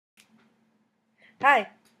Hi.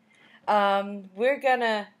 We're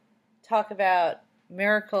gonna talk about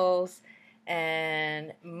miracles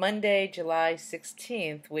and Monday, July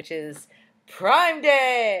 16th, which is Prime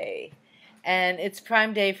Day. And it's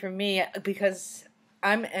Prime Day for me because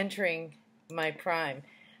I'm entering my prime.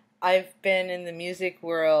 I've been in the music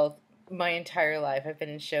world my entire life. I've been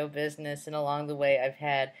in show business, and along the way I've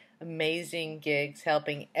had amazing gigs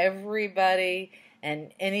helping everybody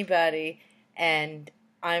and anybody, and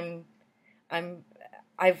I'm I'm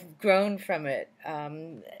I've grown from it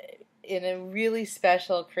in a really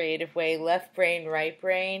special, creative way. Left brain, right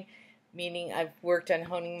brain, meaning I've worked on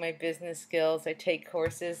honing my business skills. I take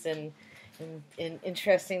courses in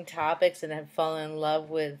interesting topics, and have fallen in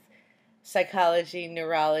love with psychology,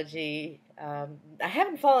 neurology. I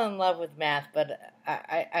haven't fallen in love with math, but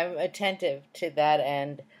I'm attentive to that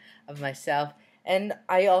end of myself. And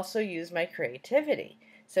I also use my creativity.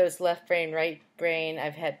 So it's left brain, right brain.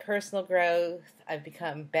 I've had personal growth. I've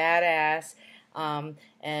become badass.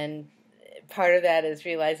 And part of that is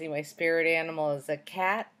realizing my spirit animal is a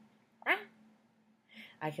cat.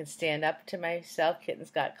 I can stand up to myself. Kitten's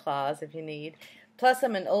got claws if you need. Plus,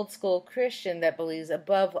 I'm an old school Christian that believes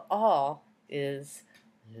above all is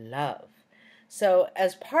love. So,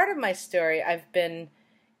 as part of my story, I've been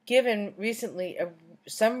given recently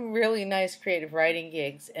some really nice creative writing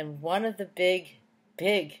gigs, and one of the big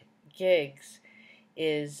gigs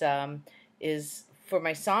is for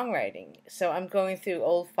my songwriting. So I'm going through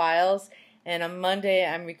old files, and on Monday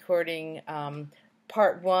I'm recording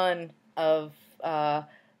part one of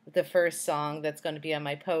the first song that's going to be on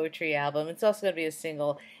my poetry album. It's also going to be a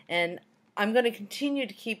single, and I'm going to continue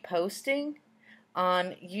to keep posting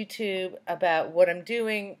on YouTube about what I'm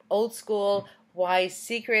doing, old school, wise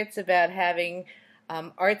secrets about having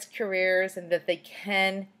arts careers, and that they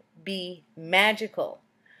can be magical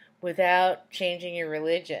without changing your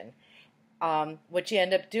religion. What you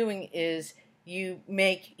end up doing is you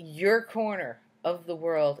make your corner of the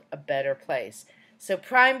world a better place. So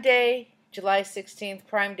Prime Day, July 16th,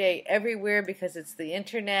 Prime Day everywhere because it's the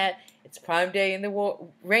internet. It's Prime Day in the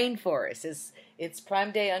rainforest. It's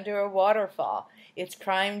Prime Day under a waterfall. It's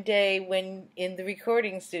Prime Day when in the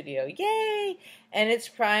recording studio. Yay! And it's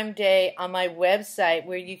Prime Day on my website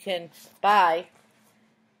where you can buy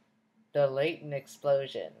the Leighton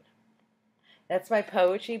Explosion. That's my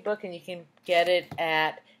poetry book, and you can get it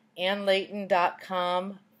at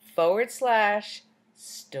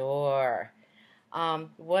annleighton.com/store.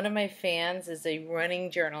 One of my fans is a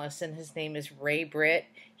running journalist, and his name is Britt.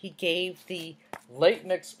 He gave the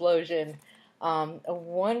Leighton Explosion a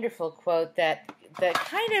wonderful quote that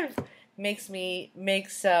kind of makes me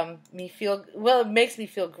feel, well, it makes me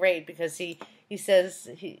feel great, because he says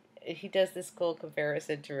he does this cool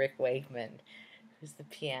comparison to Rick Wakeman, who's the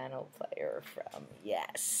piano player from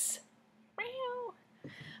Yes.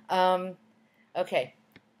 Okay,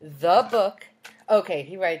 the book. Okay,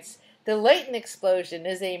 he writes, the Leighton Explosion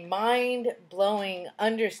is a mind-blowing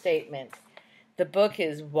understatement. The book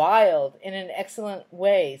is wild in an excellent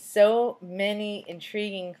way. So many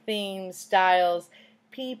intriguing themes, styles,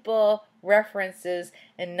 people, references,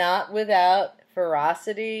 and not without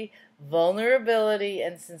ferocity, vulnerability,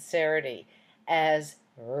 and sincerity. As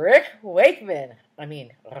Rick Wakeman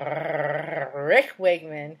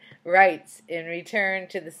writes in Return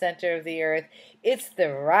to the Center of the Earth, it's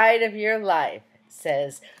the ride of your life,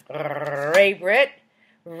 says Britt,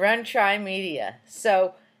 RunTriMedia.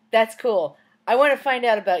 So that's cool. I want to find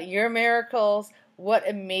out about your miracles, what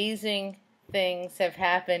amazing things have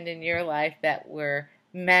happened in your life that were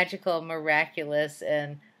magical, miraculous,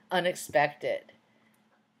 and unexpected.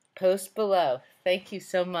 Post below. Thank you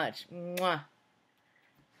so much. Mwah.